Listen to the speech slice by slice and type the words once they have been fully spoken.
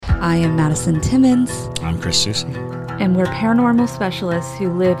I am Madison Timmons. I'm Chris Soucy. And we're paranormal specialists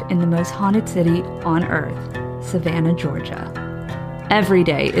who live in the most haunted city on Earth, Savannah, Georgia. Every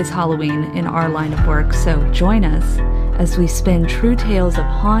day is Halloween in our line of work, so join us as we spin true tales of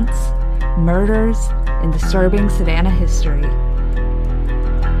haunts, murders, and disturbing Savannah history.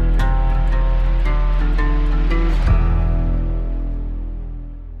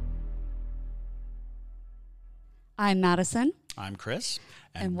 I'm Madison. I'm Chris.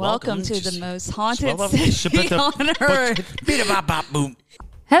 And welcome to the most haunted city on Earth.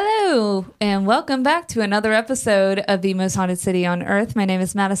 Hello, and welcome back to another episode of the most haunted city on Earth. My name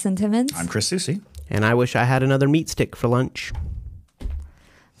is Madison Timmons. I'm Chris Soucy. And I wish I had another meat stick for lunch.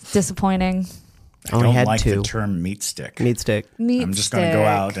 Disappointing. I don't like the term meat stick. Meat stick. I'm just going to go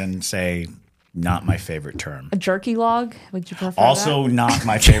out and say not my favorite term. A jerky log? Would you prefer also that? Not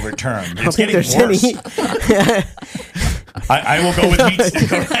my favorite term. It's getting worse. Any. I will go with meat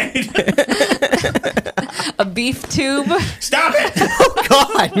stick, all right? A beef tube? Stop it! Oh,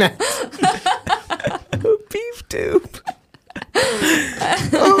 God, man. A beef tube.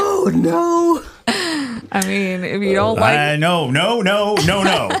 Oh, no. I mean, if you don't like...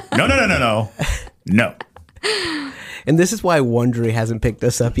 No. And this is why Wondery hasn't picked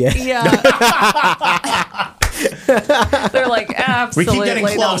us up yet. Yeah. They're like, absolutely. We keep getting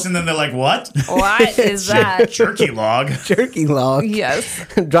close, and then they're like, what? What is that? Jerky log. Jerky log. Yes.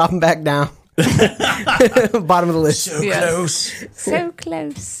 Drop them back down. Bottom of the list. So close. So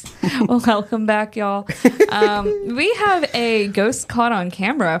close. Well, welcome back, y'all. We have a ghost caught on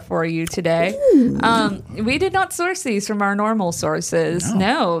camera for you today. We did not source these from our normal sources.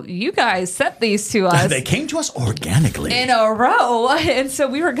 No, you guys sent these to us. They came to us organically. In a row. And so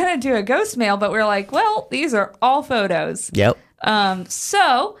we were going to do a ghost mail, but we were like, well, these are all photos. Yep.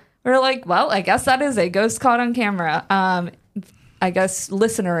 So we were like, well, I guess that is a ghost caught on camera. I guess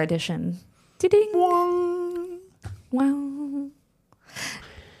listener edition. Ding. Wow.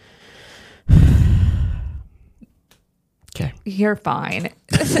 Okay. You're fine.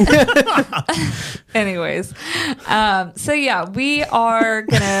 Anyways. So yeah, we are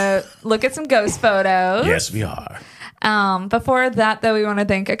going to look at some ghost photos. Yes, we are. Before that, though, we want to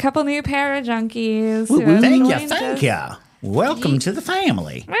thank a couple new Parajunkies. Thank you. Welcome to the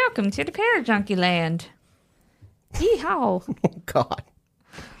family. Welcome to the Parajunkie land. Yeehaw. Oh, God.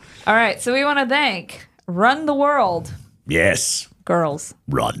 All right, so we want to thank Run the World. Yes. Girls.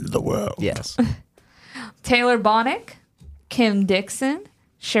 Run the world. Yes. Taylor Bonnick, Kim Dixon,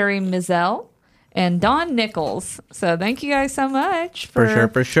 Sherry Mizell, and Dawn Nichols. So thank you guys so much for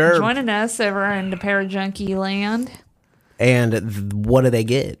sure. joining us over in the Parajunkie land. And what do they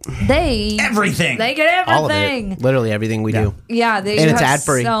get? Everything. They get everything. All of it. Literally everything we do. Yeah, and it's have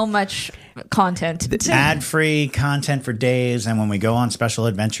ad-free. So much content. Ad-free content for days, and when we go on special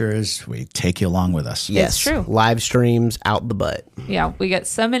adventures, we take you along with us. Yes. It's true. Live streams out the butt. Yeah, we get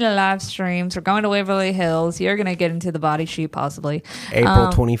so many live streams. We're going to Waverly Hills. You're going to get into the body sheet possibly. April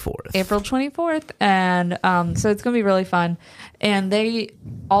 24th. April 24th. And so it's going to be really fun. And they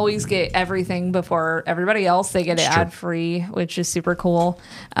always get everything before everybody else. They get it ad-free, which is super cool.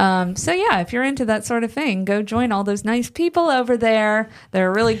 So yeah, if you're into that sort of thing, go join all those nice people over there. They're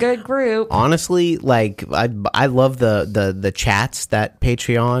a really good group. Honestly, like I love the chats that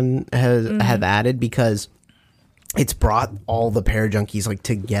Patreon have added, because it's brought all the Parajunkies like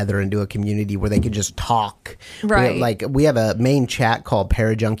together into a community where they can just talk. Right. We have a main chat called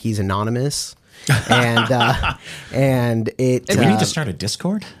Parajunkies Anonymous. And it. Do we need to start a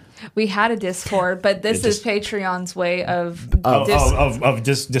Discord? We had a Discord, but this is Patreon's way of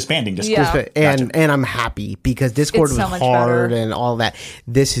disbanding Discord. Yeah. And I'm happy, because Discord It's was so much hard better. and all that.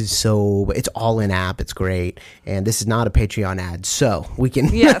 This is it's all in app. It's great. And this is not a Patreon ad, so we can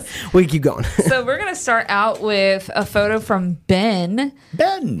we can keep going. So we're going to start out with a photo from Ben.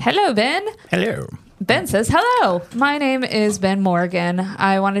 Hello, Ben. Hello. Ben says, hello, my name is Ben Morgan.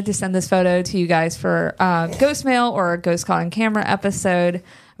 I wanted to send this photo to you guys for Ghost Mail or a Ghost Caught on Camera episode.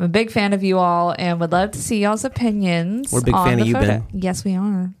 I'm a big fan of you all and would love to see y'all's opinions. We're a big fan of you, Ben. Yes, we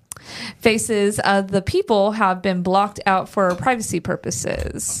are. Faces of the people have been blocked out for privacy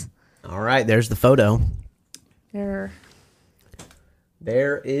purposes. All right, there's the photo. There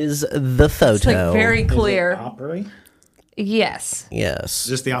is the photo. It's like very clear. Opry? Yes. Yes.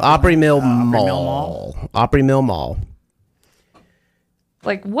 Just the Opry Mill Mall. Opry Mill Mall.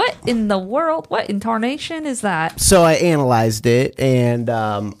 Like, what in the world? What in tarnation is that? So I analyzed it, and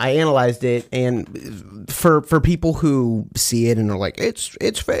for people who see it and are like,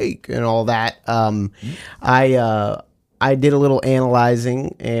 it's fake and all that, I did a little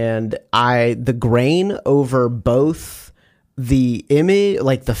analyzing, and the grain over both the image,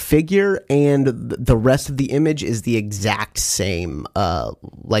 like the figure and the rest of the image is the exact same.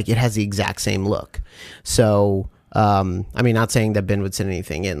 Like it has the exact same look. So, I mean, not saying that Ben would send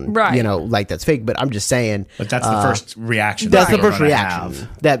anything in, Right. you know, like that's fake, but I'm just saying. But that's the first reaction. That's that the we're first gonna reaction.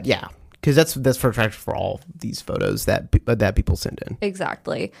 have. That yeah, because that's first reaction for all these photos that people send in.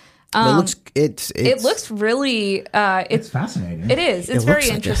 Exactly. It looks It looks really. It's fascinating. It is. It's it very looks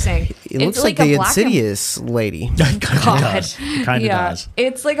like interesting. It looks It's like a the black and- Insidious lady. It God. does. It kind of does.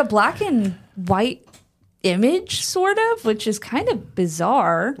 It's like a black and white image, sort of, which is kind of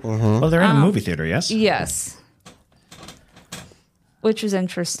bizarre. Well, they're in a movie theater, yes? Yes. Which is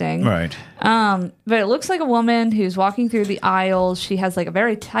interesting. Right. But it looks like a woman who's walking through the aisles. She has like a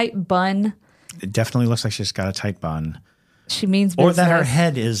very tight bun. It definitely looks like she's got a tight bun. She means Or business. that her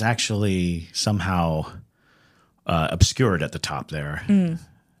head is actually somehow obscured at the top there.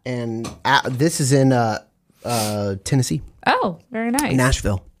 And this is in Tennessee, Oh, very nice.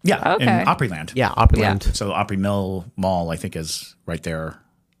 Nashville. Yeah, Okay. in Opryland. Yeah, Opryland. So Opry Mill Mall, I think, is right there.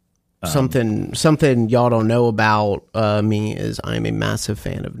 Something y'all don't know about me is I'm a massive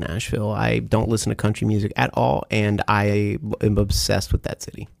fan of Nashville. I don't listen to country music at all, and I am obsessed with that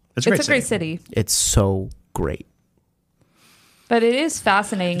city. It's It's a great city. It's so great. But it is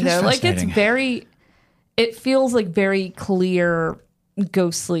fascinating, It is though. Like, it's fascinating. it feels like very clear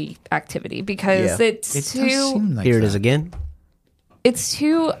ghostly activity because Yeah. it's It does too, seem like Here it that. is again. it's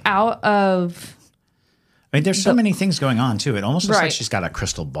too out of, I mean, there's so many things going on, too. It almost looks like Right. she's got a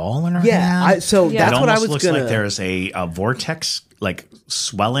crystal ball in her Yeah, hand. so Yeah. that's it what I almost was looks gonna. like there's a vortex, like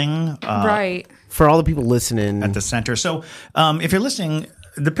swelling right. For all the people listening, at the center. So if you're listening,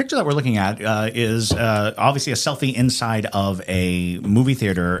 the picture that we're looking at is obviously a selfie inside of a movie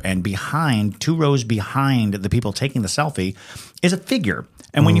theater, and behind, 2 rows behind the people taking the selfie, is a figure.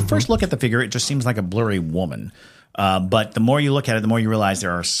 And when you first look at the figure, it just seems like a blurry woman. But the more you look at it, the more you realize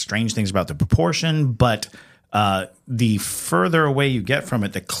there are strange things about the proportion. But the further away you get from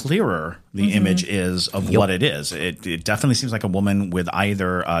it, the clearer the image is of what it is. It definitely seems like a woman with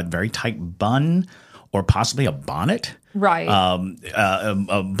either a very tight bun or possibly a bonnet. Right.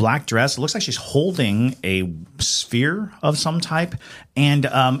 A black dress. It looks like she's holding a sphere of some type. And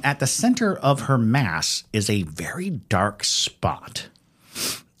at the center of her mass is a very dark spot.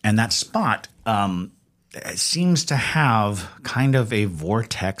 And that spot seems to have kind of a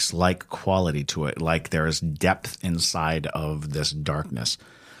vortex-like quality to it, like there's depth inside of this darkness.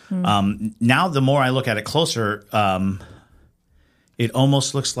 Now, the more I look at it closer, it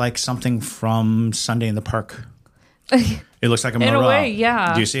almost looks like something from Sunday in the Park. It looks like a In a Marat. way,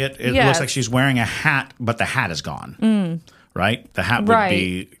 yeah. Do you see it? It Yes. looks like she's wearing a hat, but the hat is gone. Right? The hat would Right.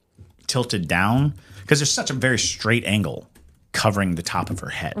 be tilted down because there's such a very straight angle covering the top of her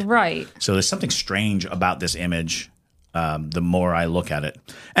head. Right. So there's something strange about this image. The more I look at it,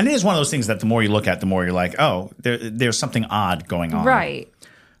 and it is one of those things that the more you look at, the more you're like, oh, there's something odd going on. Right.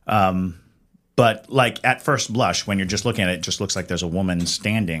 But like at first blush, when you're just looking at it, it just looks like there's a woman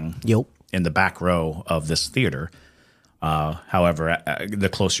standing Yep. in the back row of this theater. However, the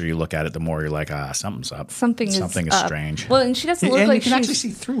closer you look at it, the more you're like, something's up. Something is up. strange. Well, and she doesn't look and like you can actually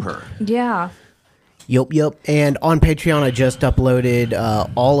she's. see through her. Yeah. Yep. And on Patreon, I just uploaded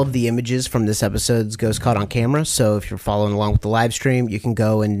all of the images from this episode's Ghost Caught on Camera. So if you're following along with the live stream, you can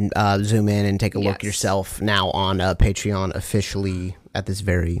go and zoom in and take a look Yes. yourself now on Patreon officially at this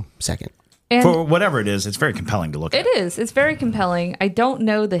very second. And For whatever it is, it's very compelling to look at. it is. It's very compelling. I don't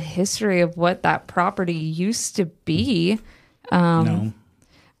know the history of what that property used to be, No.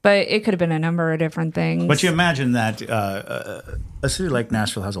 but it could have been a number of different things. But you imagine that a city like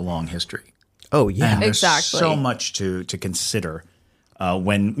Nashville has a long history. Oh, yeah. And there's Exactly. so much to consider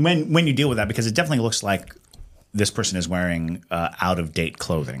when you deal with that, because it definitely looks like this person is wearing out of date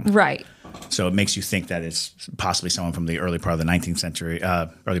clothing. Right. So it makes you think that it's possibly someone from the early part of the 19th century,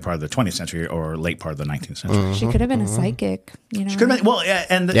 early part of the 20th century, or late part of the 19th century. She could have been a psychic. You know. Could have been, well,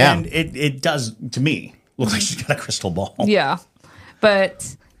 and Yeah. it does to me look like she's got a crystal ball. Yeah.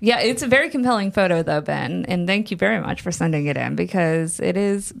 But yeah, it's a very compelling photo, though, Ben. And thank you very much for sending it in because it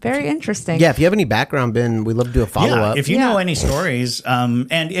is very interesting. Yeah, if you have any background, Ben, we'd love to do a follow-up. If you Yeah. know any stories, and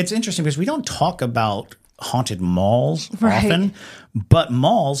it's interesting because we don't talk about haunted malls Right. often, but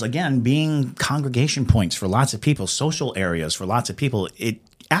malls, again, being congregation points for lots of people, social areas for lots of people, it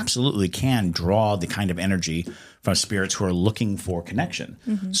absolutely can draw the kind of energy from spirits who are looking for connection.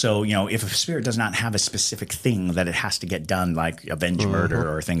 Mm-hmm. So, if a spirit does not have a specific thing that it has to get done, like avenge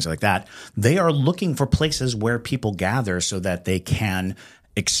murder or things like that, they are looking for places where people gather so that they can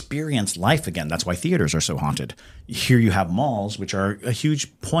experience life again. That's why theaters are so haunted. Here you have malls, which are a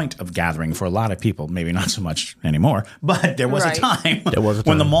huge point of gathering for a lot of people. Maybe not so much anymore, but there was a time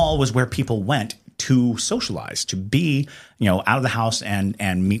when the mall was where people went to socialize, to be, out of the house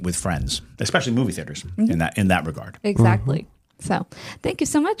and meet with friends, especially movie theaters in that regard. Exactly. So thank you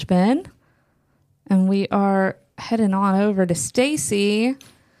so much, Ben. And we are heading on over to Stacy.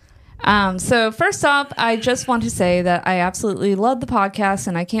 So first off, I just want to say that I absolutely love the podcast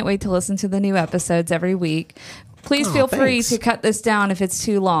and I can't wait to listen to the new episodes every week. Please feel free to cut this down if it's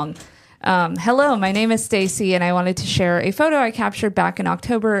too long. Hello, my name is Stacy and I wanted to share a photo I captured back in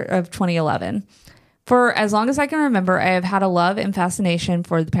October of 2011. For as long as I can remember, I have had a love and fascination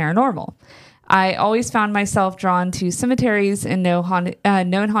for the paranormal. I always found myself drawn to cemeteries and known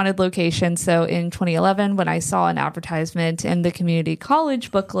haunted locations. So in 2011, when I saw an advertisement in the community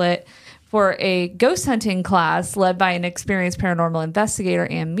college booklet for a ghost hunting class led by an experienced paranormal investigator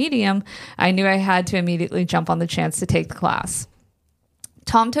and medium, I knew I had to immediately jump on the chance to take the class.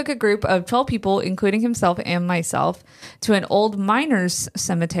 Tom took a group of 12 people, including himself and myself, to an old miners'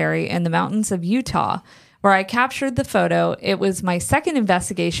 cemetery in the mountains of Utah, where I captured the photo. It was my second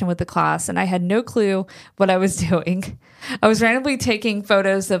investigation with the class, and I had no clue what I was doing. I was randomly taking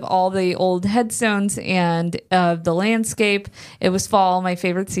photos of all the old headstones and of the landscape. It was fall, my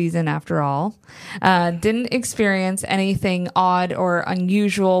favorite season after all. Didn't experience anything odd or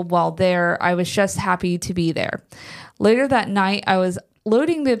unusual while there. I was just happy to be there. Later that night, I was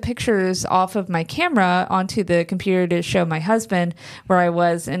loading the pictures off of my camera onto the computer to show my husband where I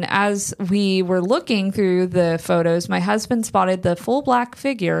was. And as we were looking through the photos, my husband spotted the full black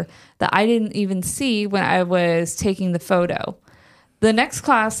figure that I didn't even see when I was taking the photo. The next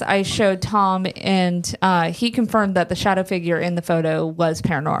class I showed Tom, and he confirmed that the shadow figure in the photo was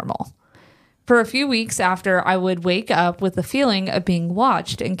paranormal. For a few weeks after, I would wake up with the feeling of being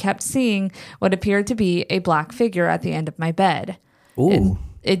watched and kept seeing what appeared to be a black figure at the end of my bed.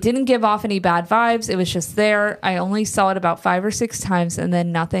 It didn't give off any bad vibes. It was just there. I only saw it about 5 or 6 times and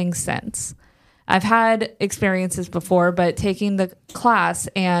then nothing since. I've had experiences before, but taking the class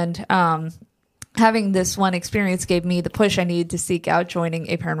and having this one experience gave me the push I needed to seek out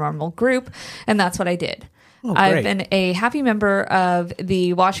joining a paranormal group, and that's what I did. I've been a happy member of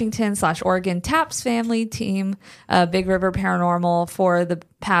the Washington/Oregon TAPS family team, Big River Paranormal, for the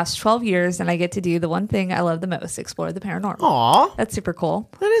past 12 years, and I get to do the one thing I love the most, explore the paranormal. Aw. That's super cool.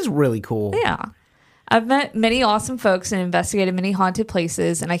 That is really cool. Yeah. I've met many awesome folks and investigated many haunted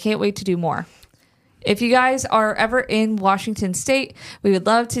places, and I can't wait to do more. If you guys are ever in Washington State, we would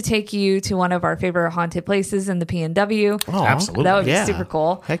love to take you to one of our favorite haunted places in the PNW. Oh, absolutely. That would be super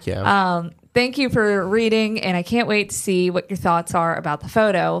cool. Heck yeah. Thank you for reading, and I can't wait to see what your thoughts are about the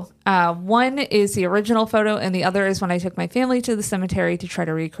photo. One is the original photo, and the other is when I took my family to the cemetery to try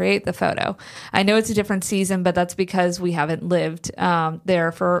to recreate the photo. I know it's a different season, but that's because we haven't lived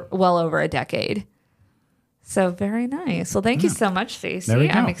there for well over a decade. So very nice. Well, thank you so much, Stacey.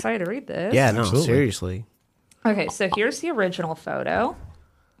 I'm excited to read this. Yeah, no, Absolutely. seriously. Okay, so here's the original photo.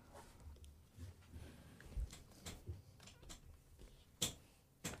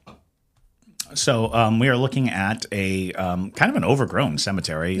 So we are looking at a kind of an overgrown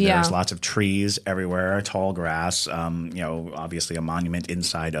cemetery. Yeah. There's lots of trees everywhere, tall grass, obviously a monument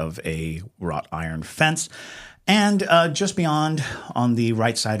inside of a wrought iron fence. And just beyond, on the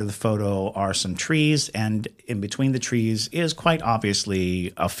right side of the photo, are some trees. And in between the trees is quite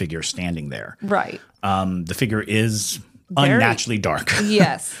obviously a figure standing there. Right. The figure is unnaturally dark.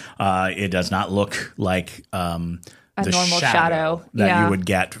 Yes. It does not look like a normal shadow that you would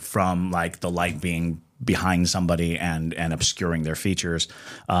get from like the light being behind somebody and obscuring their features.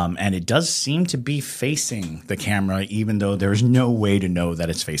 And it does seem to be facing the camera, even though there's no way to know that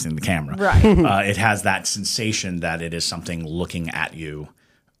it's facing the camera. Right. It has that sensation that it is something looking at you.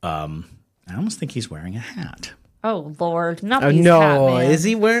 I almost think he's wearing a hat. Oh, Lord. Not Oh, these no. hat man. Is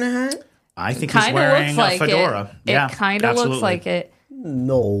he wearing a hat? I think he's wearing a fedora. It kind of looks like it.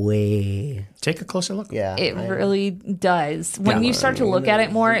 No way. Take a closer look. Yeah. It really does. When you start to look at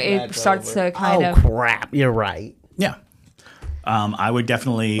it more, it starts to kind Oh, of... crap. You're right. Yeah. I would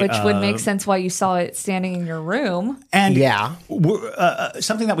definitely... Which would make sense why you saw it standing in your room. And Yeah.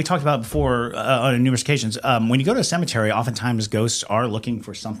 something that we talked about before on numerous occasions, when you go to a cemetery, oftentimes ghosts are looking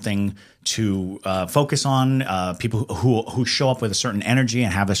for something to focus on. People who show up with a certain energy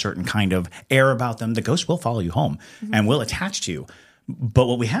and have a certain kind of air about them, the ghost will follow you home and will attach to you. But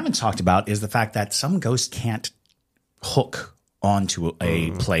what we haven't talked about is the fact that some ghosts can't hook onto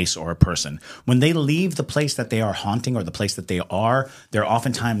a place or a person. When they leave the place that they are haunting or the place that they are, they're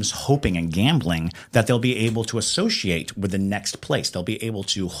oftentimes hoping and gambling that they'll be able to associate with the next place. They'll be able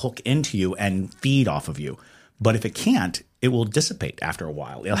to hook into you and feed off of you. But if it can't, it will dissipate after a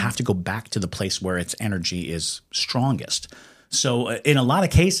while. It'll have to go back to the place where its energy is strongest. So in a lot of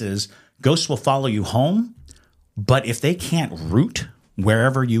cases, ghosts will follow you home, but if they can't root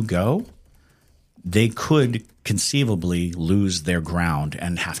wherever you go, they could conceivably lose their ground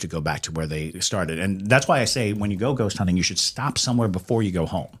and have to go back to where they started. And that's why I say when you go ghost hunting, you should stop somewhere before you go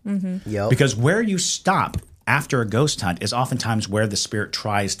home. Yep. Because where you stop after a ghost hunt is oftentimes where the spirit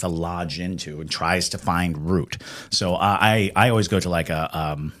tries to lodge into and tries to find root. So I always go to like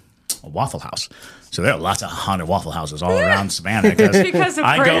a Waffle House. So there are lots of haunted Waffle Houses all around Savannah. Because of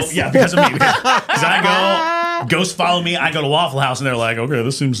Chris. Because of me. Because I go, ghosts follow me. I go to Waffle House, and they're like, "Okay,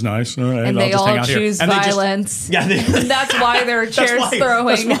 this seems nice." All right, And I'll they just hang all out here. choose And they just- violence. Yeah, That's why there are chairs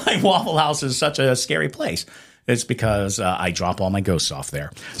throwing. That's why Waffle House is such a scary place. It's because I drop all my ghosts off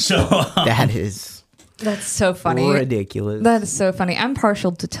there. So That is That's so funny. ridiculous. That is so funny. I'm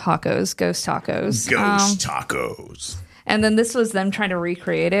partial to tacos, ghost tacos. ghost tacos. And then this was them trying to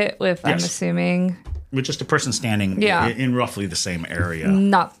recreate it with, I'm Yes. assuming, With just a person standing Yeah. in roughly the same area.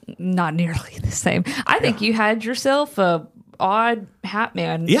 not nearly the same. I think you had yourself a odd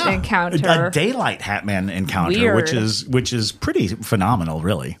Hatman encounter. A daylight Hatman encounter, Weird. which is pretty phenomenal,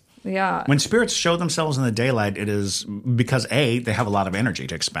 really. Yeah. When spirits show themselves in the daylight, it is because A, they have a lot of energy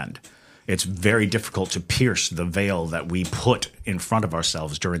to expend. It's very difficult to pierce the veil that we put in front of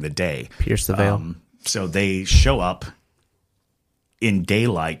ourselves during the day. Pierce the veil. So they show up in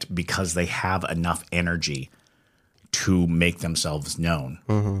daylight because they have enough energy to make themselves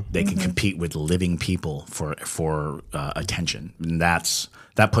known. They can compete with living people for attention, and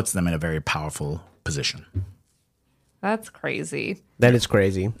that puts them in a very powerful position. That's crazy. That is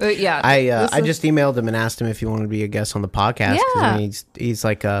crazy. Yeah. I just emailed him and asked him if he wanted to be a guest on the podcast. 'Cause, Yeah. I mean, he's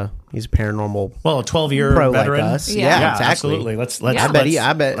like he's a paranormal Well, a 12-year pro veteran. like us. Yeah. Yeah, exactly. Absolutely. Let's.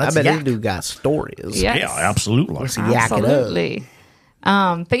 I bet let's this yak. dude got stories. Yes. Yeah, absolutely. Yak it up. Absolutely.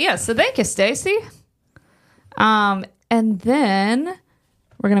 But yeah, so thank you, Stacy. And then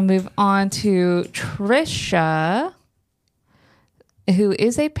we're going to move on to Trisha, who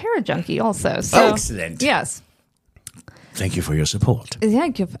is a parajunkie also. So, Excellent. Yes. Thank you for your support.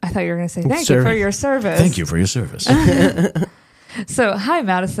 Thank you. I thought you were going to say thank you for your service. Thank you for your service. So, hi,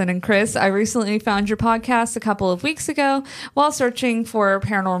 Madison and Chris. I recently found your podcast a couple of weeks ago while searching for a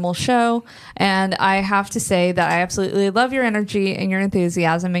paranormal show. And I have to say that I absolutely love your energy and your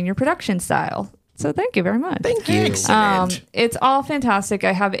enthusiasm and your production style. So, thank you very much. Thank you. Excellent. It's all fantastic.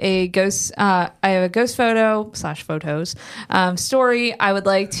 I have a ghost photo / photos story I would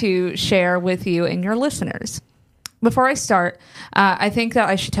like to share with you and your listeners. Before I start, I think that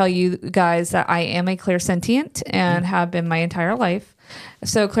I should tell you guys that I am a clairsentient and have been my entire life.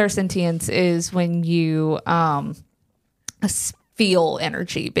 So clairsentience is when you feel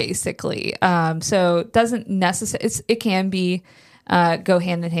energy, basically. So it doesn't necessarily, it can be go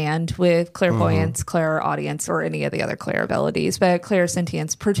hand in hand with clairvoyance, clairaudience, or any of the other clair abilities. But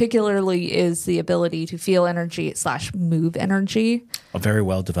clairsentience particularly is the ability to feel energy / move energy. A very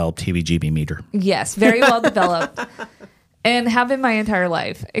well-developed heebie-jeebie meter. Yes, very well developed. And have been my entire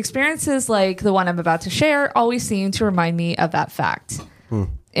life. Experiences like the one I'm about to share always seem to remind me of that fact.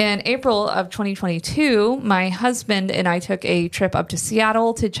 In April of 2022, my husband and I took a trip up to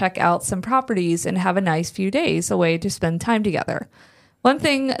Seattle to check out some properties and have a nice few days away to spend time together. One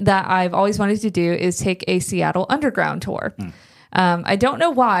thing that I've always wanted to do is take a Seattle Underground tour. I don't know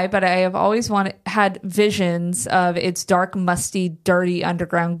why, but I have always had visions of its dark, musty, dirty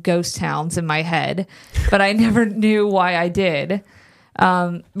underground ghost towns in my head, but I never knew why I did.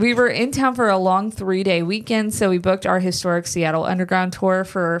 We were in town for a long 3-day weekend, so we booked our historic Seattle Underground tour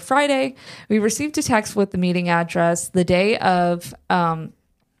for Friday. We received a text with the meeting address the day of, and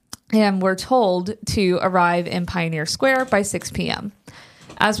we're told to arrive in Pioneer Square by 6 p.m.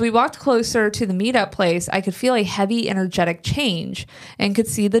 As we walked closer to the meetup place, I could feel a heavy, energetic change and could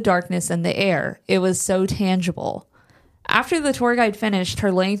see the darkness in the air. It was so tangible. After the tour guide finished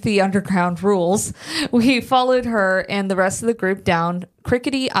her lengthy underground rules, we followed her and the rest of the group down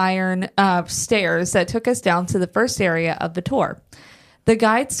crickety iron stairs that took us down to the first area of the tour. The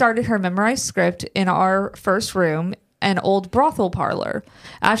guide started her memorized script in our first room, an old brothel parlor.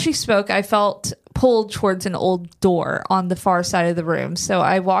 As she spoke, I felt pulled towards an old door on the far side of the room, so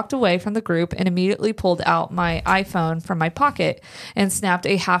I walked away from the group and immediately pulled out my iPhone from my pocket and snapped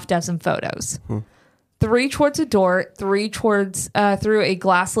a half dozen photos. 3 towards a door, 3 towards through a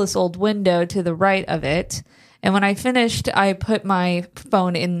glassless old window to the right of it, And when I finished, I put my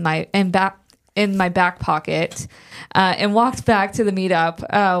phone in my back pocket and walked back to the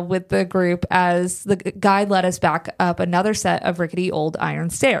meetup with the group as the guide led us back up another set of rickety old iron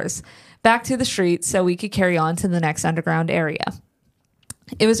stairs back to the street so we could carry on to the next underground area.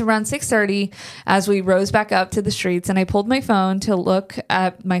 It was around 6:30 as we rose back up to the streets, and I pulled my phone to look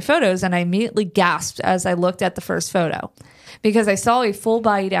at my photos, and I immediately gasped as I looked at the first photo because I saw a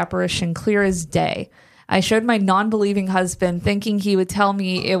full-bodied apparition clear as day. I showed my non-believing husband, thinking he would tell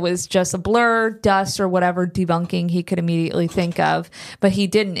me it was just a blur, dust, or whatever debunking he could immediately think of, but he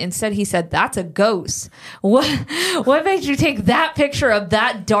didn't. Instead, he said, "That's a ghost." What made you take that picture of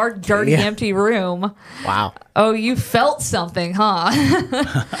that dark, dirty, empty room? Wow. Oh, you felt something, huh?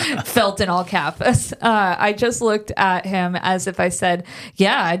 Felt in all caps. I just looked at him as if I said,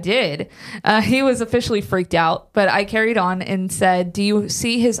 "Yeah, I did." He was officially freaked out, but I carried on and said, "Do you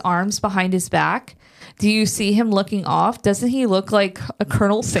see his arms behind his back? Do you see him looking off? Doesn't he look like a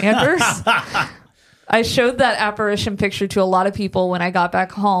Colonel Sanders?" I showed that apparition picture to a lot of people when I got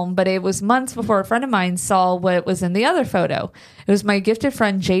back home, but it was months before a friend of mine saw what was in the other photo. It was my gifted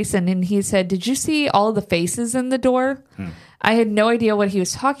friend Jason, and he said, "Did you see all of the faces in the door?" I had no idea what he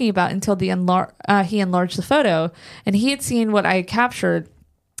was talking about until he enlarged the photo, and he had seen what I had captured.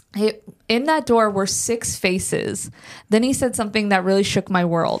 In that door were 6 faces. Then he said something that really shook my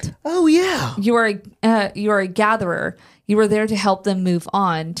world. Oh, yeah. You are a gatherer. You were there to help them move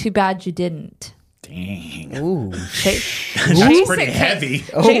on. Too bad you didn't. Dang. Ooh. That's pretty heavy.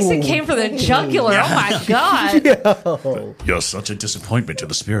 Jason came for the jugular. Oh, my God. You're such a disappointment to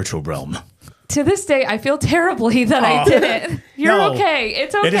the spiritual realm. To this day, I feel terribly that I did it. You're No. okay.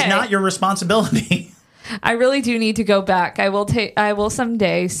 It's okay. It is not your responsibility. I really do need to go back. I will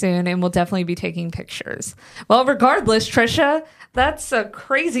someday soon, and we'll definitely be taking pictures. Well, regardless, Trisha, that's a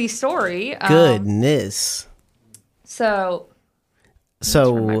crazy story. Goodness. So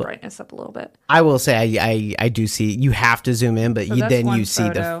turn my So brightness up a little bit. I will say I do see, you have to zoom in, but So that's then one you see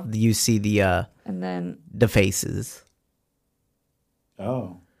photo. the And then faces.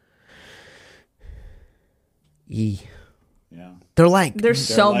 Oh. Yeah. Yeah. there's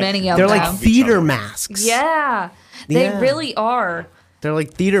so like- many of They're them. like theater masks. Yeah, they Yeah. really are. They're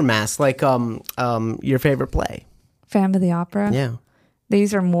like theater masks, like your favorite play. Phantom of the Opera. Yeah.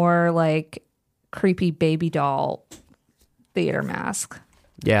 These are more like creepy baby doll theater mask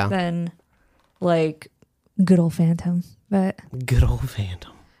Yeah. than like good old Phantom. But Good old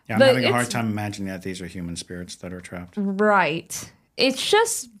Phantom. Yeah, I'm But having a hard it's- time imagining that these are human spirits that are trapped. right. It's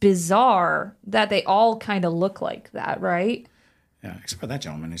just bizarre that they all kind of look like that, right? Yeah, except for that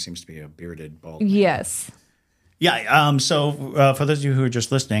gentleman who seems to be a bearded, bald man. Yes. Yeah. So for those of you who are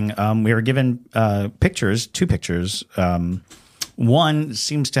just listening, we were given pictures, 2 pictures. One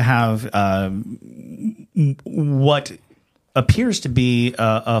seems to have what appears to be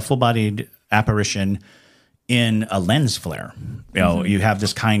a full-bodied apparition in a lens flare. You know, you have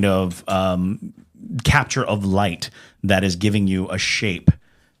this kind of capture of light that is giving you a shape,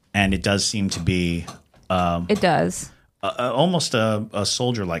 and it does seem to be It does. almost a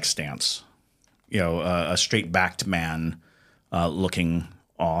soldier-like stance. You know, a straight-backed man looking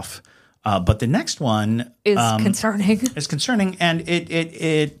off. But the next one Is concerning. is concerning, and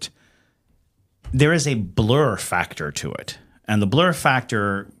it there is a blur factor to it, and the blur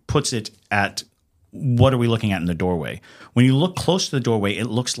factor puts it at what are we looking at in the doorway? When you look close to the doorway, it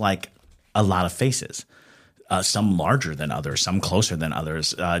looks like a lot of faces. Some larger than others, some closer than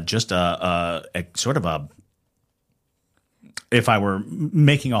others. Just a sort of a. If I were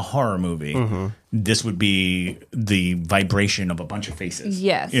making a horror movie, this would be the vibration of a bunch of faces.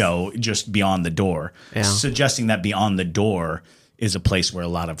 Yes. You know, just beyond the door, suggesting that beyond the door is a place where a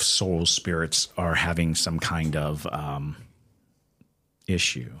lot of soul spirits are having some kind of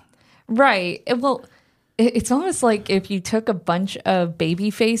issue. Right. Well, it's almost like if you took a bunch of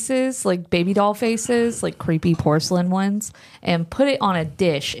baby faces, like baby doll faces, like creepy porcelain ones, and put it on a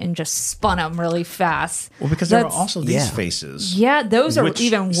dish and just spun them really fast. Well, because there are That's- also these yeah. faces. Yeah, those are which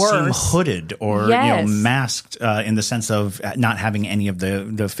even seem worse. hooded or Yes. masked in the sense of not having any of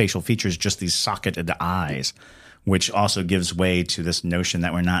the facial features, just these socketed eyes, which also gives way to this notion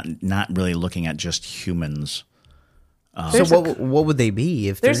that we're not really looking at just humans. So what would they be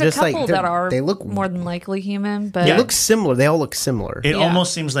if they're There's a just couple like that are they look more than likely human, but they look similar. They all look similar. It Yeah.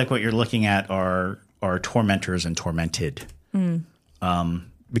 almost seems like what you're looking at are tormentors and tormented.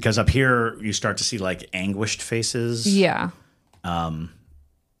 Because up here you start to see like anguished faces. yeah.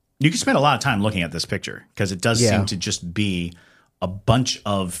 You can spend a lot of time looking at this picture because it does Yeah. seem to just be a bunch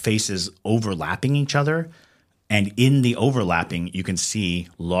of faces overlapping each other. And in the overlapping, you can see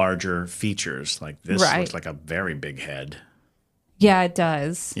larger features. Like this Right. looks like a very big head. Yeah, it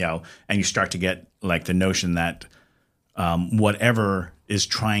does. You know, and you start to get like the notion that whatever is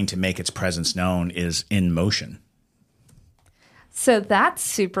trying to make its presence known is in motion. So that's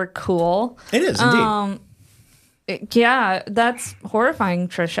super cool. It is indeed. Yeah, that's horrifying,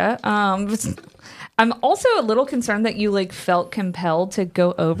 Trisha. I'm also a little concerned that you like felt compelled to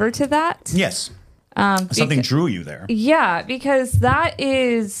go over to that. Yes. Something drew you there. Yeah, because that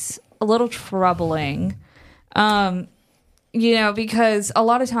is a little troubling. Because a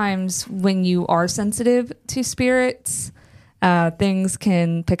lot of times when you are sensitive to spirits, things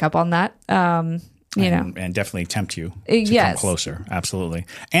can pick up on that. And definitely tempt you to yes. come closer. Absolutely.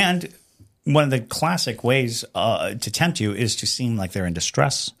 And one of the classic ways to tempt you is to seem like they're in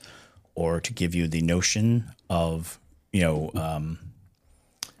distress, or to give you the notion of,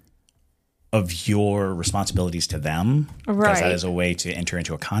 of your responsibilities to them. Because Right. that is a way to enter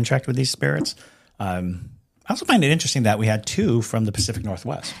into a contract with these spirits. I also find it interesting that we had 2 from the Pacific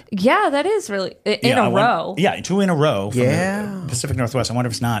Northwest. Yeah, that is really in a row. Yeah, 2 in a row from Yeah. the Pacific Northwest. I wonder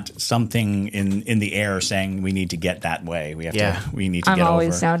if it's not something in the air saying we need to get that way. We need to I'm get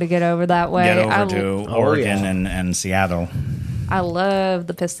always over. down to get over that way. Get over to Oregon yeah. and Seattle. I love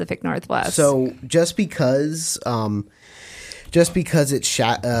the Pacific Northwest. So just because it's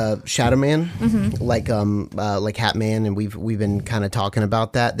Shadow Man, like Hat Man, and we've been kind of talking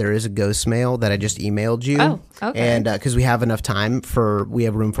about that. There is a ghost mail that I just emailed you. Oh, okay. And because we have enough time we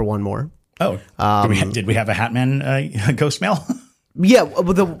have room for one more. Oh, did we have a Hatman ghost mail? Yeah,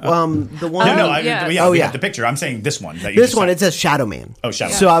 the one. yeah. We have the picture. I'm saying this one. That you This just one, sent. it says Shadow Man. Oh,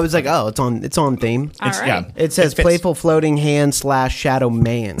 Shadow So Man. I was like, it's on theme. All right. It says It fits. playful floating hand / Shadow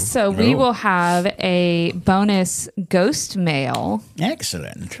Man. So we will have a bonus ghost mail.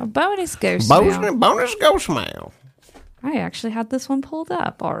 Excellent. A bonus ghost mail. Bonus ghost mail. I actually had this one pulled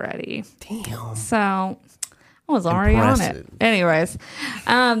up already. Damn. So I was already Impressive. on it. Anyways,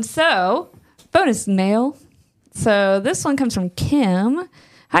 so bonus mail. So this one comes from Kim.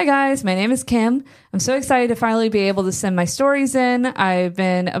 Hi guys, my name is Kim. I'm so excited to finally be able to send my stories in. I've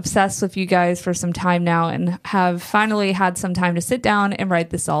been obsessed with you guys for some time now and have finally had some time to sit down and write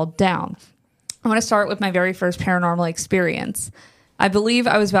this all down. I want to start with my very first paranormal experience. I believe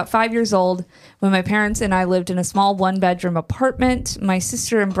I was about 5 years old when my parents and I lived in a small 1-bedroom apartment. My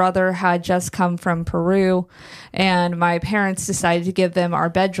sister and brother had just come from Peru, and my parents decided to give them our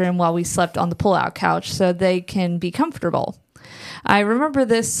bedroom while we slept on the pull-out couch so they can be comfortable. I remember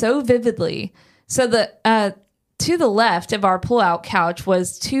this so vividly. So to the left of our pull-out couch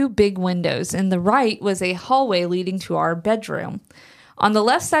was 2 big windows, and the right was a hallway leading to our bedroom. On the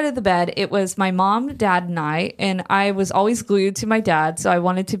left side of the bed, it was my mom, dad, and I was always glued to my dad, so I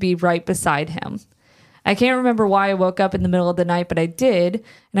wanted to be right beside him. I can't remember why I woke up in the middle of the night, but I did,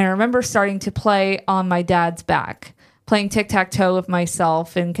 and I remember starting to play on my dad's back, playing tic-tac-toe with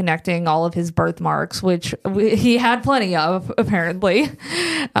myself and connecting all of his birthmarks, which he had plenty of, apparently.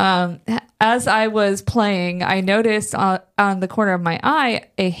 As I was playing, I noticed on the corner of my eye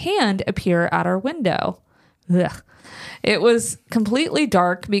a hand appear at our window. Ugh. It was completely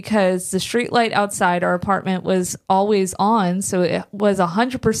dark because the street light outside our apartment was always on, so it was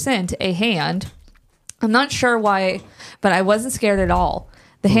 100% a hand. I'm not sure why, but I wasn't scared at all.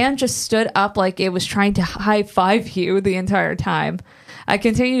 The hand just stood up like it was trying to high-five you the entire time. I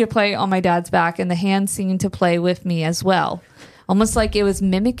continued to play on my dad's back, and the hand seemed to play with me as well, almost like it was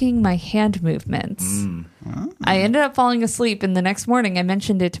mimicking my hand movements. I ended up falling asleep, and the next morning I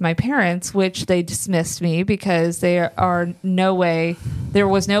mentioned it to my parents, which they dismissed me because there was no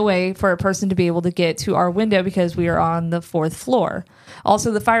way for a person to be able to get to our window because we are on the 4th floor.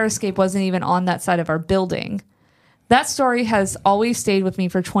 Also, the fire escape wasn't even on that side of our building. That story has always stayed with me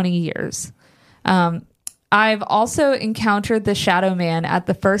for 20 years. I've also encountered the Shadow Man at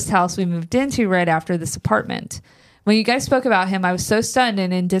the first house we moved into right after this apartment. When you guys spoke about him, I was so stunned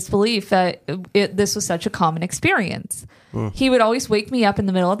and in disbelief that this was such a common experience. He would always wake me up in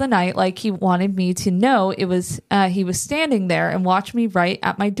the middle of the night like he wanted me to know he was standing there and watch me right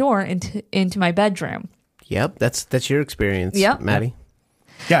at my door into my bedroom. Yep, that's your experience, Yep. Maddie.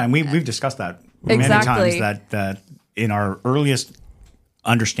 Yeah, and we've discussed that many Exactly. times, that in our earliest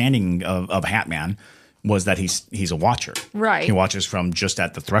understanding of Hatman was that he's a watcher. Right. He watches from just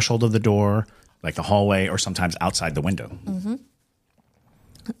at the threshold of the door, like the hallway, or sometimes outside the window. Mm-hmm.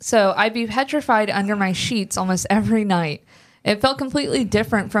 So I'd be petrified under my sheets almost every night. It felt completely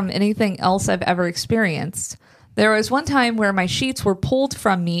different from anything else I've ever experienced. There was one time where my sheets were pulled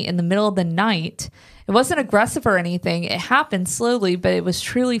from me in the middle of the night. It wasn't aggressive or anything. It happened slowly, but it was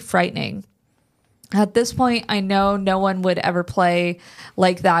truly frightening. At this point, I know no one would ever play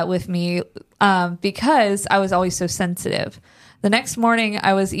like that with me because I was always so sensitive. The next morning,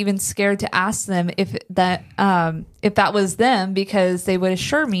 I was even scared to ask them if that was them, because they would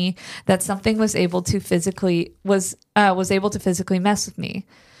assure me that something was able to physically mess with me.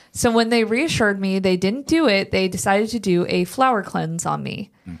 So when they reassured me they didn't do it, they decided to do a flower cleanse on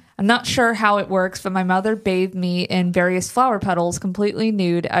me. I'm not sure how it works, but my mother bathed me in various flower petals, completely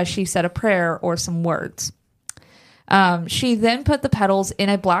nude, as she said a prayer or some words. She then put the petals in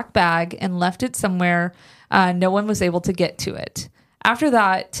a black bag and left it somewhere no one was able to get to it. After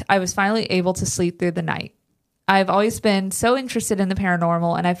that, I was finally able to sleep through the night. I've always been so interested in the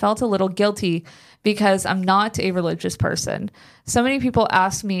paranormal, and I felt a little guilty because I'm not a religious person. So many people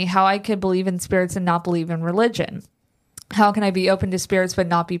ask me how I could believe in spirits and not believe in religion. How can I be open to spirits but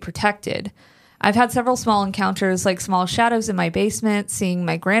not be protected? I've had several small encounters, like small shadows in my basement, seeing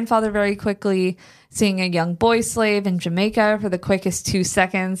my grandfather very quickly, seeing a young boy slave in Jamaica for the quickest 2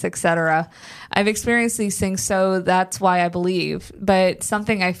 seconds, etc. I've experienced these things, so that's why I believe. But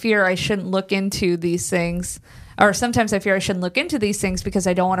something I fear I shouldn't look into these things, or sometimes I fear I shouldn't look into these things because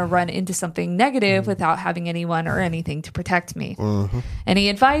I don't want to run into something negative without having anyone or anything to protect me. Any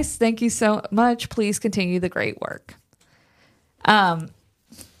advice? Thank you so much. Please continue the great work.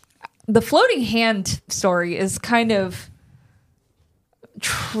 The floating hand story is kind of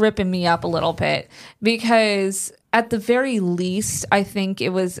tripping me up a little bit, because at the very least, I think it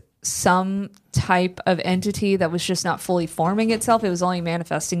was some type of entity that was just not fully forming itself. It was only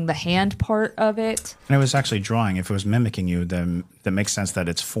manifesting the hand part of it. And it was actually drawing. If it was mimicking you, then that makes sense that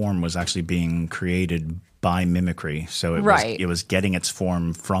its form was actually being created by mimicry. So it was getting its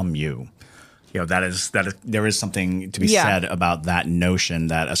form from you. You know, that is there is something to be said about that notion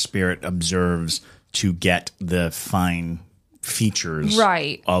that a spirit observes to get the fine features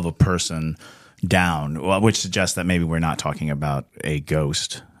of a person down, which suggests that maybe we're not talking about a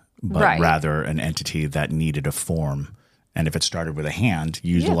ghost, but rather an entity that needed a form. And if it started with a hand,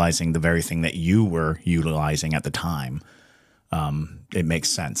 utilizing the very thing that you were utilizing at the time, it makes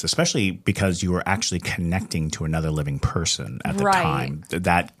sense, especially because you were actually connecting to another living person at the time.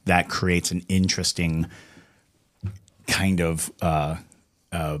 That creates an interesting kind of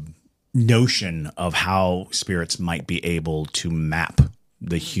notion of how spirits might be able to map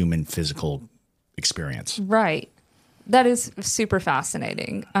the human physical experience. Right. That is super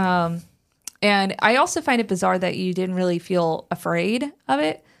fascinating. And I also find it bizarre that you didn't really feel afraid of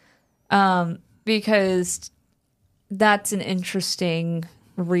it, because that's an interesting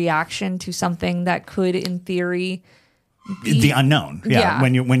reaction to something that could, in theory, be the unknown. Yeah.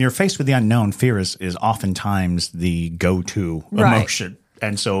 When you're faced with the unknown, fear is oftentimes the go-to emotion.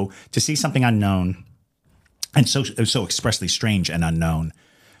 And so to see something unknown and so expressly strange and unknown,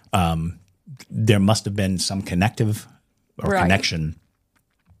 there must have been some connective or connection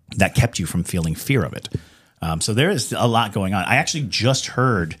that kept you from feeling fear of it. So there is a lot going on. I actually just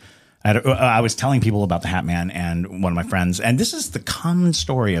heard, I was telling people about the Hat Man and one of my friends, and this is the common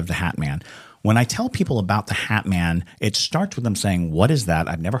story of the Hat Man. When I tell people about the Hat Man, it starts with them saying, "What is that?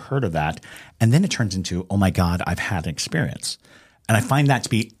 I've never heard of that." And then it turns into, "Oh my God, I've had an experience." And I find that to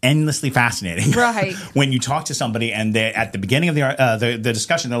be endlessly fascinating. Right. When you talk to somebody and they, at the beginning of the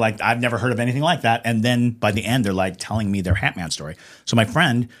discussion, they're like, "I've never heard of anything like that." And then by the end, they're like telling me their Hat Man story. So my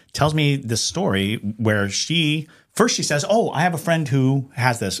friend tells me this story where she says, "Oh, I have a friend who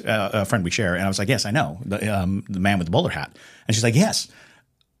has this, a friend we share." And I was like, "Yes, I know. The man with the bowler hat." And she's like, "Yes."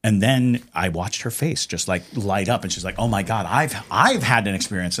 And then I watched her face just like light up. And she's like, "Oh my God, I've had an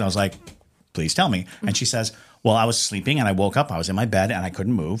experience." And I was like, "Please tell me." And she says, "Well, I was sleeping and I woke up. I was in my bed and I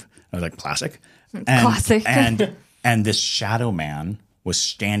couldn't move." I was like, "Classic." Classic. And this shadow man was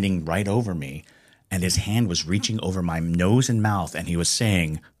standing right over me, and his hand was reaching over my nose and mouth, and he was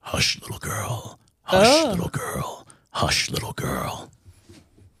saying, "Hush, little girl. Hush, little girl. Hush, little girl."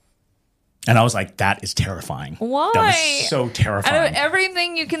 And I was like, that is terrifying. Why? That was so terrifying. Out of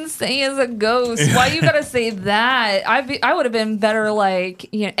everything you can say as a ghost, why you gotta say that? I would have been better like,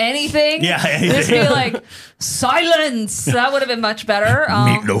 anything. Yeah. Just be like, silence. That would have been much better.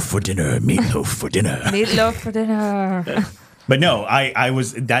 Meatloaf for dinner. Meatloaf for dinner. Meatloaf for dinner. But no,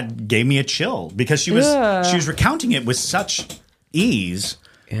 that gave me a chill because she was recounting it with such ease.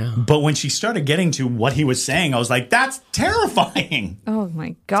 Yeah. But when she started getting to what he was saying, I was like, that's terrifying. Oh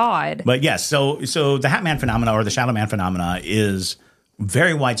my God. But yes, so the Hat Man phenomena or the Shadow Man phenomena is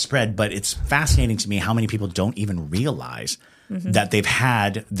very widespread, but it's fascinating to me how many people don't even realize that they've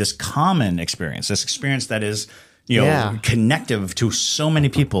had this common experience, this experience that is, Yeah. connective to so many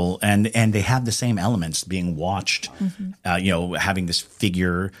people, and they have the same elements being watched, having this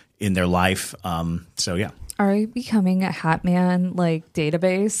figure in their life. So yeah. Are we becoming a Hatman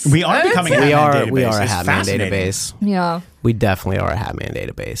database? We are becoming a We Hatman are database. we are a It's Hatman fascinating. database. Yeah. We definitely are a Hatman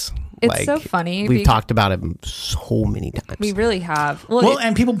database. It's so funny We've because- talked about it so many times. We really have. Well,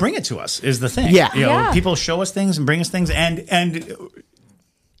 and people bring it to us is the thing. Yeah. Yeah. People show us things and bring us things, and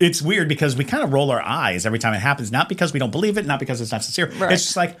it's weird because we kind of roll our eyes every time it happens. Not because we don't believe it, not because it's not sincere. Right. It's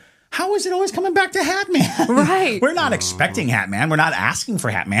just like, how is it always coming back to Hatman? Right. We're not expecting Hatman. We're not asking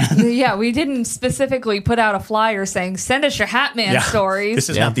for Hatman. Yeah, we didn't specifically put out a flyer saying, send us your Hatman stories. This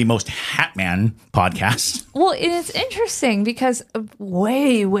is not the most Hatman podcast. Well, it's interesting because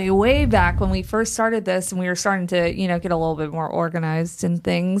way, way, way back when we first started this and we were starting to, get a little bit more organized and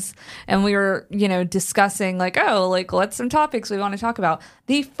things, and we were, discussing what's some topics we want to talk about.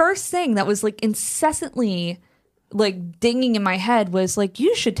 The first thing that was incessantly dinging in my head was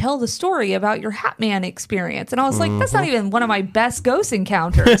you should tell the story about your Hatman experience. And I was like, that's not even one of my best ghost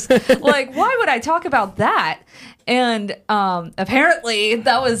encounters. Why would I talk about that? And apparently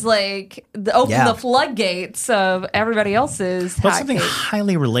that was the floodgates of everybody else's But hat something cake.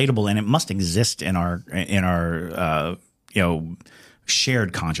 highly relatable, and it must exist in our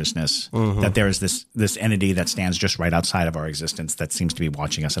shared consciousness that there is this entity that stands just right outside of our existence that seems to be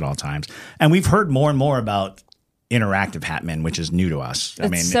watching us at all times. And we've heard more and more about interactive Hatman, which is new to us. I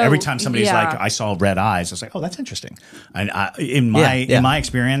mean, every time somebody's I saw red eyes, I was like, oh, that's interesting. And in my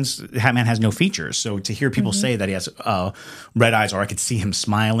experience, Hatman has no features. So to hear people say that he has red eyes, or I could see him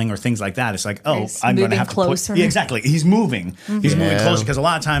smiling, or things like that, it's like, oh, He's I'm going to moving have closer. to put. Yeah, exactly. He's moving. He's moving closer, because a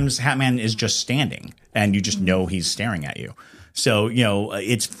lot of times Hatman is just standing, and you just know he's staring at you. So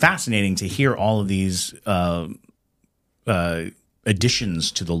it's fascinating to hear all of these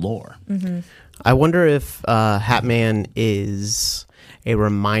additions to the lore. I wonder if Hatman is a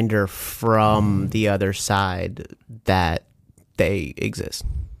reminder from the other side that they exist.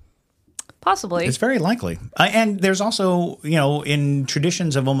 Possibly. It's very likely. And there's also, in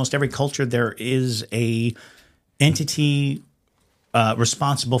traditions of almost every culture, there is a entity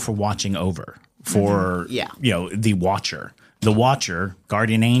responsible for watching over, for, the watcher. The watcher,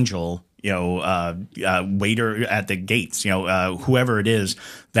 guardian angel, waiter at the gates, whoever it is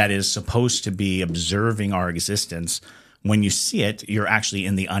that is supposed to be observing our existence. When you see it, you're actually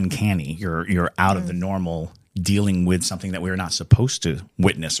in the uncanny. You're out of the normal, dealing with something that we're not supposed to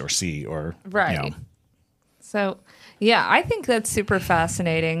witness or see, or Right. So, yeah, I think that's super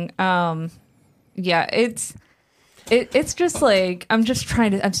fascinating. It's just I'm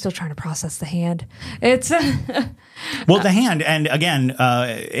still trying to process the hand. It's Well, the hand, and again,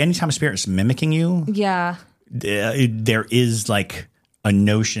 anytime a spirit is mimicking you, yeah. there is a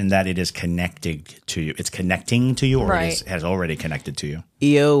notion that it is connected to you. It's connecting to you, or Right. it has already connected to you.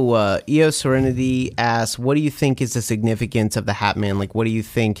 EO Serenity asks, what do you think is the significance of the Hatman? What do you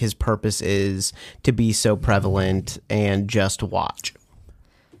think his purpose is to be so prevalent and just watch?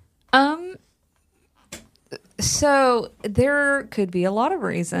 So there could be a lot of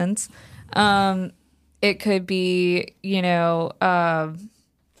reasons. It could be, What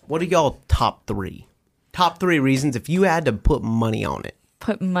are y'all top three? Top three reasons if you had to put money on it.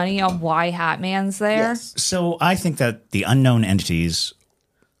 put money on why Hatman's there. So I think that the unknown entities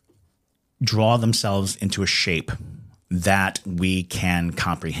draw themselves into a shape that we can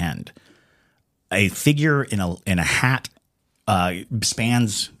comprehend. A figure in a hat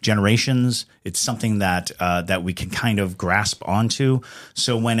spans generations. It's something that that we can kind of grasp onto.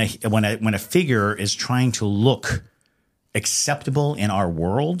 So when a figure is trying to look acceptable in our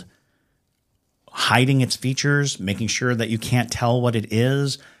world, hiding its features, making sure that you can't tell what it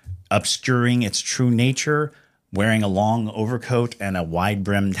is, obscuring its true nature, wearing a long overcoat and a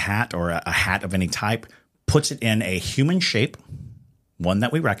wide-brimmed hat, or a hat of any type, puts it in a human shape, one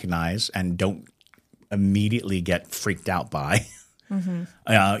that we recognize and don't immediately get freaked out by.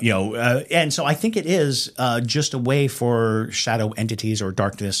 And so I think it is just a way for shadow entities or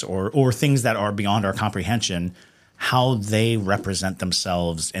darkness or things that are beyond our comprehension, how they represent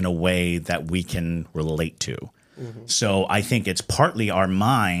themselves in a way that we can relate to. So I think it's partly our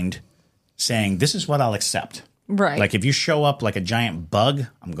mind saying, this is what I'll accept. Right. Like if you show up like a giant bug,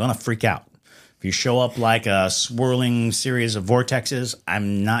 I'm going to freak out. If you show up like a swirling series of vortexes,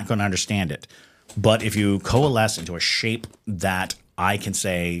 I'm not going to understand it. But if you coalesce into a shape that I can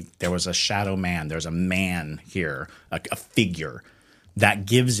say there was a shadow man, there's a man here, a figure, that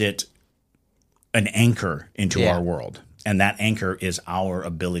gives it an anchor into our world. And that anchor is our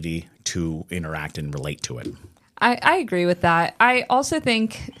ability to interact and relate to it. I agree with that. I also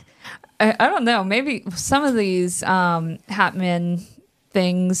think I don't know. Maybe some of these Hatman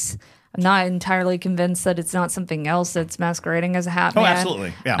things, I'm not entirely convinced that it's not something else that's masquerading as a Hatman. Oh,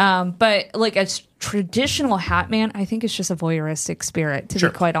 absolutely. Yeah. But like a traditional Hatman, I think it's just a voyeuristic spirit, to be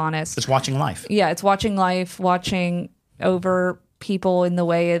quite honest. It's watching life. Yeah, it's watching life, watching over people in the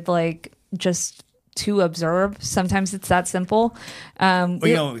way of like just to observe. Sometimes it's that simple.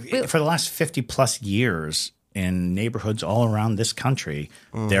 Well, for the last 50 plus years in neighborhoods all around this country,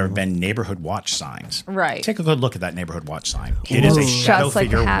 there have been neighborhood watch signs. Right. Take a good look at that neighborhood watch sign. It is a shadow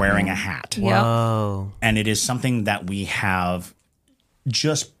figure wearing a hat. Yep. Oh, And it is something that we have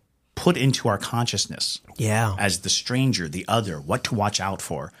just put into our consciousness yeah. as the stranger, the other, what to watch out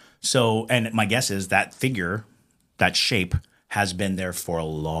for. So, and my guess is that figure, that shape, has been there for a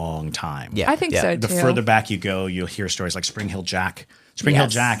long time. Yeah. I think so too. The further back you go, you'll hear stories like Spring Hill Jack. Spring Hill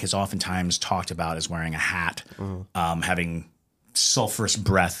Jack is oftentimes talked about as wearing a hat, having sulfurous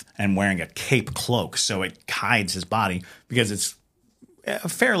breath, and wearing a cape cloak, so it hides his body because it's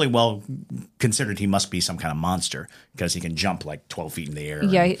fairly well considered he must be some kind of monster because he can jump like 12 feet in the air.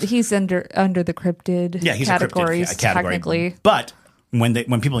 Yeah, he's under the cryptid He's categories, a cryptid category. technically. But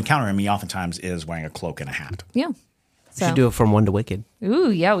when people encounter him, he oftentimes is wearing a cloak and a hat. Yeah. We should do it from one to Wicked.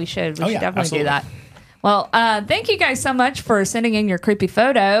 Ooh, yeah, we should. We should definitely absolutely. do that. Well, thank you guys so much for sending in your creepy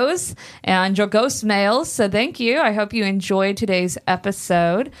photos and your ghost mails. So thank you. I hope you enjoyed today's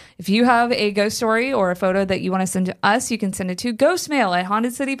episode. If you have a ghost story or a photo that you want to send to us, you can send it to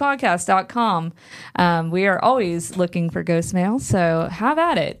ghostmail@hauntedcitypodcast.com. We are always looking for ghost mail, so have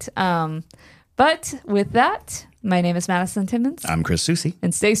at it. But with that, my name is Madison Timmons. I'm Chris Susi.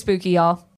 And stay spooky, y'all.